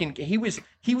just fucking, he was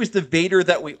the Vader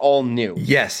that we all knew.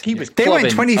 Yes. He was They went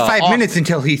 25 minutes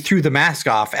until he threw the mask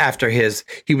off after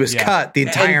he was cut the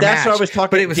entire and that's match. What I was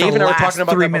talking, but it was Dave and I were talking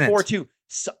about that 3 minutes. before too.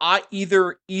 So so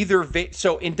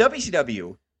in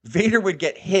WCW, Vader would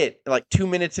get hit like 2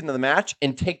 minutes into the match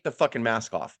and take the fucking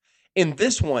mask off. In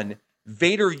this one,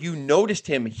 Vader, you noticed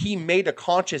him. He made a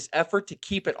conscious effort to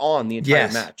keep it on the entire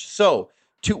match. So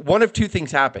one of two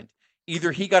things happened.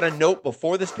 Either he got a note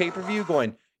before this pay-per-view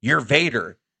going, you're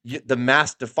Vader. The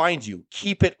mask defines you.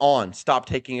 Keep it on. Stop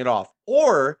taking it off.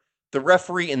 Or the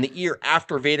referee in the ear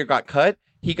after Vader got cut,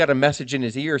 he got a message in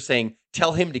his ear saying,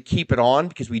 tell him to keep it on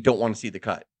because we don't want to see the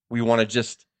cut. We want to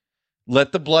just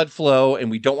let the blood flow, and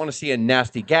we don't want to see a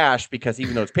nasty gash because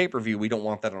even though it's pay-per-view, we don't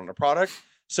want that on our product.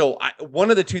 So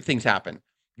one of the two things happened.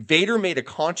 Vader made a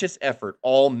conscious effort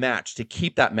all match to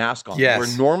keep that mask on. Where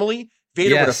normally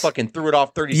Vader would have fucking threw it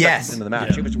off 30 seconds into the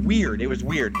match. It was weird.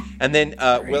 And then,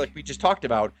 like we just talked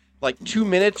about, like 2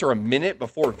 minutes or a minute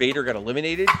before Vader got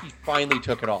eliminated, he finally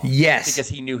took it off. Yes. Because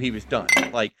he knew he was done.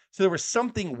 Like, so there was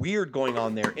something weird going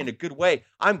on there in a good way.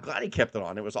 I'm glad he kept it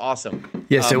on. It was awesome.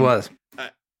 Yes, it was.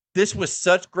 This was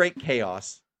such great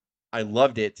chaos. I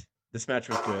loved it. This match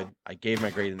was good. I gave my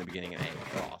grade in the beginning and it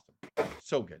was awesome.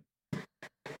 So good.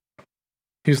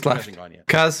 Who's left?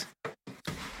 Cuz?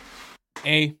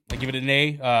 A. I give it an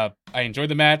A. I enjoyed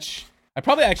the match. I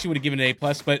probably actually would have given it an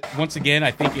A+, but once again,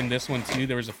 I think in this one too,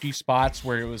 there was a few spots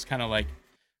where it was kind of like,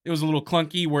 it was a little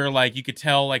clunky where like you could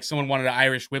tell like someone wanted to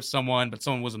Irish whip someone, but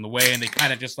someone was in the way and they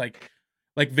kind of just like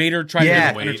Vader tried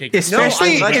to Undertaker.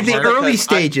 Especially in the early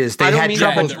stages, they had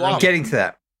trouble getting to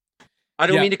that. I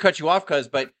don't mean to cut you off, cuz,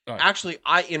 but actually,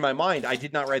 in my mind, I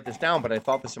did not write this down, but I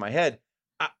thought this in my head.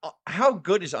 How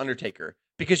good is Undertaker?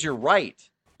 Because you're right.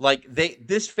 Like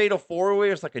this Fatal 4-Way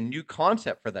was like a new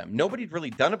concept for them. Nobody'd really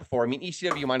done it before. I mean,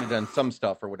 ECW might have done some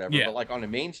stuff or whatever, but like on a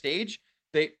main stage,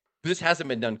 this hasn't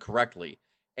been done correctly.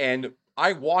 And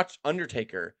I watched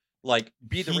Undertaker like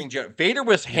be the ring general. Vader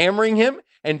was hammering him,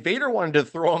 and Vader wanted to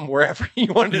throw him wherever he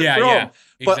wanted to throw him.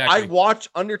 But I watched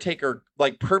Undertaker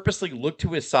like purposely look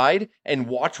to his side and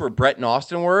watch where Bret and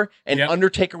Austin were, and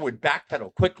Undertaker would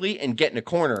backpedal quickly and get in a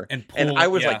corner. And I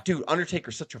was like, dude,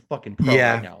 Undertaker's such a fucking pro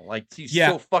right now. Like he's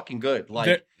so fucking good.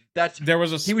 Like there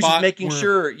was a spot he was just making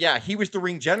sure. Yeah, he was the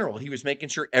ring general. He was making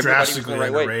sure everybody was the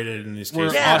right way. In these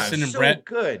cases. Austin and Bret,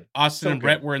 Austin and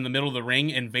Bret were in the middle of the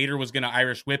ring, and Vader was going to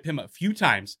Irish whip him a few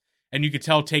times. And you could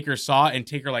tell Taker saw it, and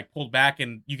Taker like pulled back,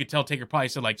 and you could tell Taker probably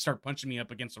said like, "Start punching me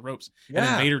up against the ropes." And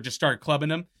then Vader just started clubbing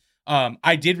him.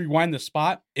 I did rewind the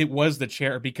spot. It was the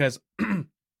chair because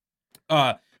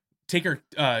Taker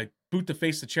boot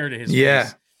the chair to his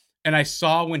face. And I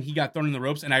saw when he got thrown in the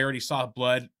ropes, and I already saw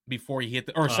blood before he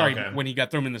hit when he got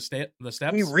thrown in the steps.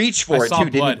 He reached for it too,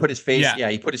 didn't he? Put his face. Yeah,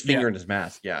 he put his finger in his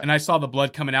mask. Yeah, and I saw the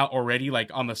blood coming out already, like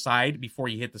on the side before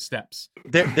he hit the steps.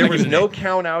 There was no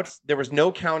count outs. There was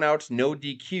no count outs, no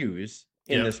DQs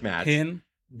in this match.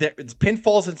 It's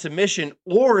pinfalls and submission,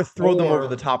 or throw them over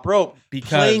the top rope,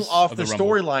 playing off the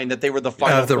storyline that they were the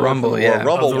final of the Rumble,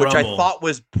 which I thought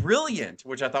was brilliant.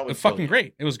 Which I thought was fucking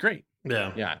great. It was great.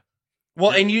 Yeah.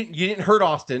 Well, and you didn't hurt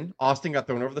Austin. Austin got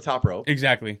thrown over the top rope.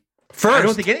 Exactly. First, I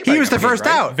don't think he was the first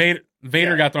out.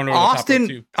 Vader got thrown over the top rope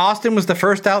too. Austin was the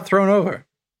first out, thrown over.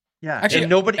 Yeah, actually, and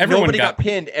nobody got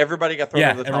pinned. Everybody got thrown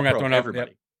over the top rope.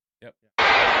 Everybody. Yep.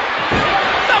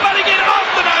 Somebody get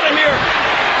Austin out of here!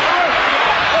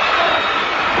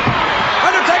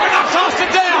 Undertaker knocks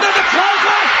Austin down. There's a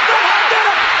clothesline. Bret Hart did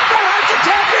it. Bret Hart's the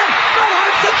champion. Bret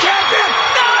Hart's the champion.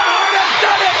 Bret Hart has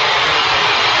done it.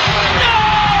 No!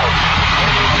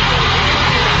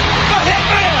 The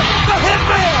Hitman. The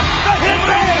Hitman. The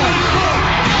Hitman.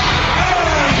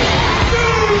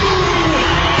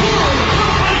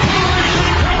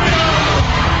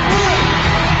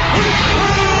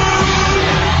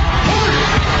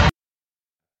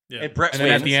 Yeah. And Bret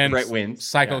wins. At the end, Bret wins.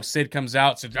 Psycho Sid comes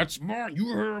out, said, "That's mine. You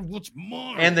heard what's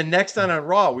mine." And the next night on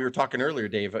Raw, we were talking earlier,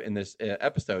 Dave, in this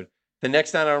episode. The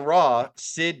next night on Raw,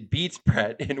 Sid beats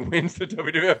Bret and wins the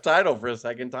WWF title for a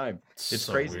second time. It's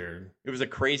so crazy. Weird. It was a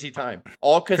crazy time.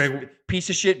 All because piece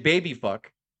of shit baby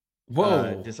fuck.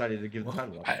 Decided to give the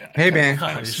title up. Hey man,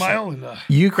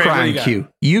 you crown Q.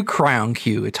 You crown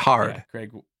Q. It's hard. Yeah,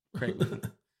 Craig.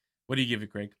 What do you give it,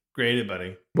 Craig? Grade it,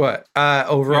 buddy. What?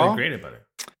 Overall? Grade it, buddy.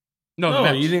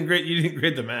 No, you didn't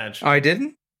grade the match. Oh, I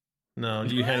didn't? No,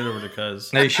 you handed it over to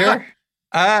Cuz. Are you sure?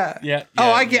 Yeah.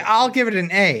 I'll give it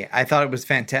an A. I thought it was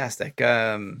fantastic.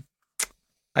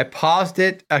 I paused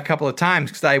it a couple of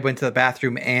times because I went to the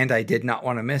bathroom and I did not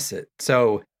want to miss it.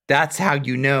 So that's how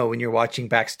you know when you're watching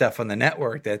back stuff on the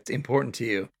network that's important to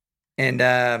you. And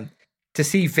to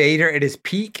see Vader at his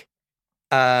peak,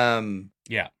 he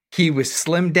was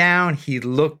slimmed down. He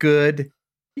looked good.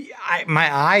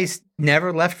 My eyes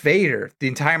never left Vader the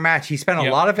entire match. He spent a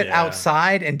lot of it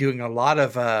outside and doing a lot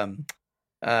of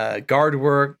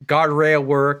guardrail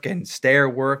work and stair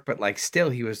work, but like still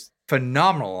he was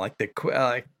phenomenal. Like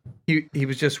he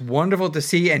was just wonderful to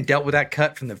see and dealt with that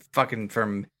cut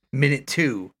from minute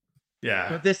 2. Yeah.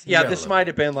 But this might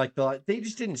have been like they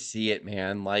just didn't see it,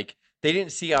 man. Like they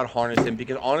didn't see how to harness him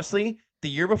because honestly, the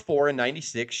year before in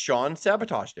 '96, Shawn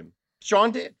sabotaged him.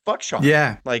 Shawn did. Fuck Shawn.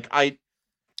 Yeah.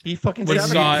 He fucking he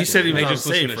said he was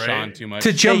unsafe, right? Shawn too much.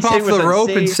 To jump off the rope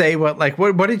and say what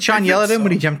did Shawn yell at him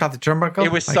when he jumped off the turnbuckle?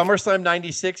 It was SummerSlam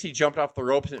 '96. He jumped off the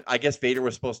ropes and I guess Vader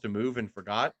was supposed to move and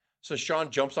forgot. So Shawn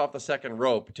jumps off the second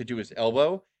rope to do his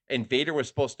elbow and Vader was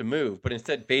supposed to move, but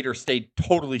instead Vader stayed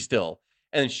totally still.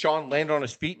 And then Shawn landed on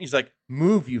his feet and he's like,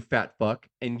 "Move, you fat fuck,"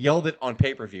 and yelled it on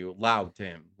pay-per-view loud to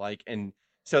him.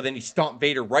 So then he stomped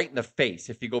Vader right in the face.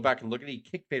 If you go back and look at it, he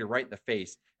kicked Vader right in the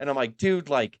face. And I'm like, dude,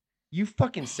 you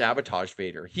fucking sabotaged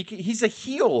Vader. He's a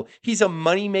heel. He's a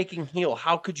money-making heel.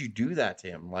 How could you do that to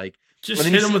him? Just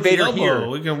hit him with Vader the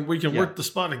elbow. We can work the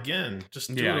spot again.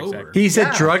 Just do it over. He's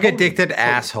a drug-addicted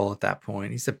asshole at that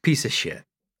point. He's a piece of shit.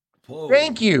 Whoa.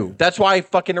 Thank you. That's why I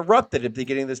fucking erupted at the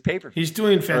beginning of this paper. He's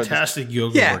doing fantastic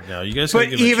yoga work now. You guys,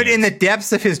 but even in the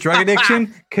depths of his drug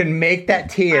addiction, can make that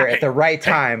tear at the right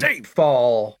time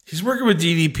fall. He's working with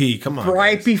DDP. Come on,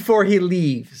 right before he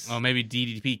leaves. Oh, maybe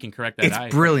DDP can correct that.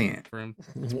 It's brilliant for him.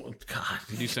 God,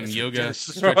 do some yoga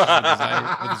stretches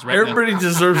with his Everybody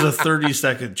deserves a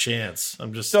 30-second chance.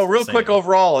 I'm just so real quick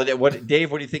overall. Dave?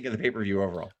 What do you think of the pay-per-view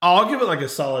overall? I'll give it a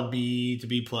solid B to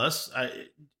B plus.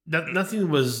 Nothing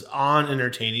was on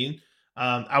entertaining.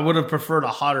 I would have preferred a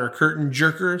hotter curtain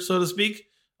jerker, so to speak.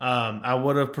 I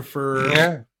would have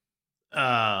preferred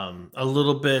a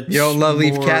little bit. Yo, love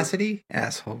Leaf Cassidy,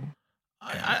 asshole.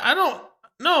 I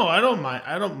don't mind.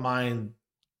 I don't mind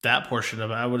that portion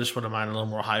of it. I would just want to mind a little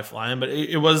more high flying, but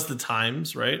it was the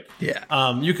times, right?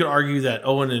 Yeah. You could argue that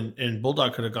Owen and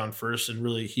Bulldog could have gone first and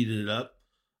really heated it up.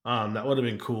 That would have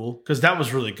been cool because that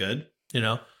was really good,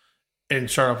 and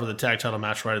start off with a tag title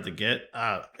match right at the get.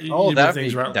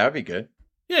 That'd be good.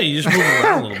 Yeah, you just move it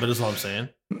around a little bit is all I'm saying.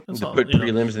 That's all, put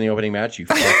prelims in the opening match, you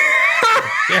fuck.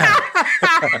 Yeah.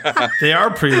 They are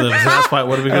prelims. And that's why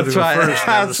what are we going to do first?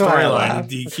 The storyline,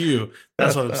 DQ.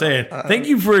 That's what I'm saying. Thank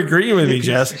you for agreeing with me,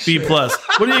 Jess. B+. What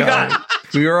do you got?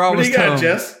 We were almost home.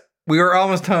 Jess? We were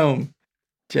almost home.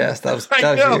 Jess, that was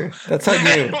you. That's on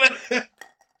you.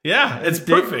 Yeah, it's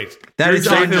perfect. That is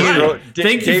on you.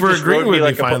 Thank you for agreeing with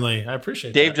me finally. I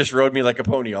appreciate it. Dave just rode me like a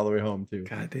pony all the way home, too.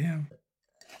 God damn.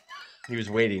 He was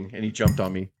waiting, and he jumped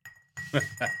on me.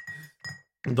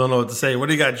 Don't know what to say. What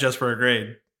do you got just for a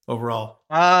grade overall?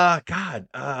 God.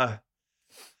 I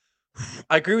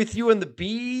agree with you on the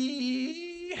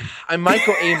B. I might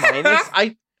go A minus.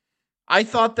 I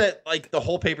thought that like the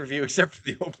whole pay-per-view except for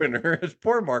the opener is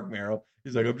poor Mark Merrill.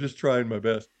 He's like, I'm just trying my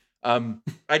best. I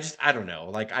don't know.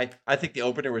 Like I think the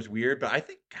opener was weird, but I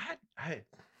think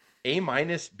A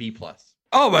minus, B plus.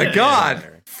 Oh my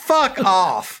God. Fuck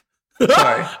off.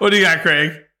 Sorry. What do you got,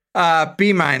 Craig?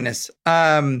 B minus.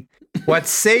 What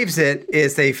saves it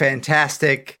is a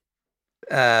fantastic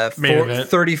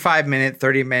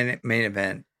 30-minute main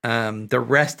event. The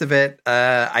rest of it,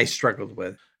 I struggled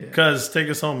with. Because take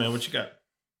us home, man. What you got?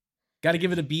 Got to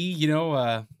give it a B.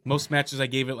 Most matches I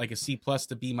gave it like a C plus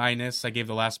to B minus. I gave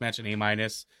the last match an A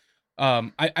minus.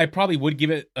 I probably would give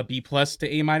it a B plus to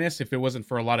A minus if it wasn't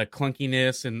for a lot of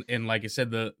clunkiness and like I said,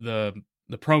 the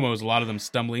promos, a lot of them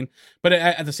stumbling. But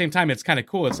at the same time, it's kind of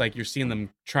cool. It's like you're seeing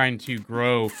them trying to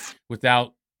grow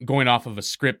without going off of a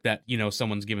script that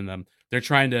someone's given them. They're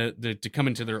trying to come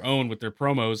into their own with their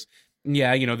promos.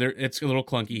 Yeah, it's a little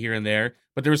clunky here and there,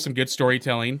 but there was some good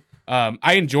storytelling.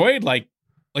 I enjoyed like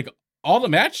all the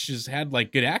matches had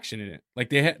like good action in it.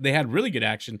 Like they had really good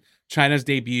action. Chyna's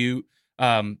debut,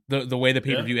 the way the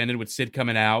pay-per-view ended with Sid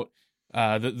coming out,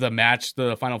 the match,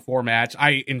 the Final Four match.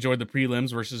 I enjoyed the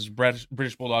prelims versus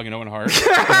British Bulldog and Owen Hart.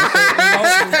 That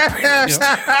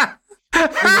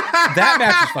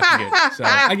match was fucking good. So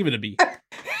I give it a B.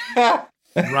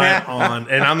 Right on.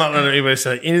 And I'm not letting anybody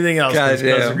say anything else because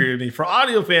disagree with me. For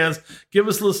audio fans, give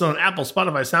us a listen on Apple,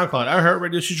 Spotify, SoundCloud,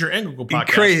 iHeartRadio, Stitcher, and Google Podcasts.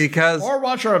 Crazy, cuz. Or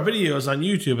watch our videos on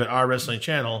YouTube at Our Wrestling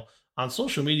Channel. On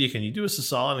social media, can you do us a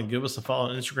solid and give us a follow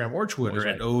on Instagram or Twitter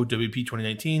at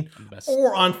OWP2019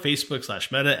 or on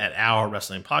Facebook/Meta at Our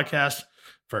Wrestling Podcast.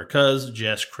 For Cuz,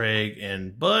 Jess, Craig,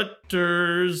 and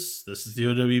Butters, this is the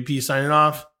OWP signing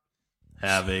off.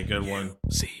 Have a good one.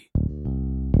 See.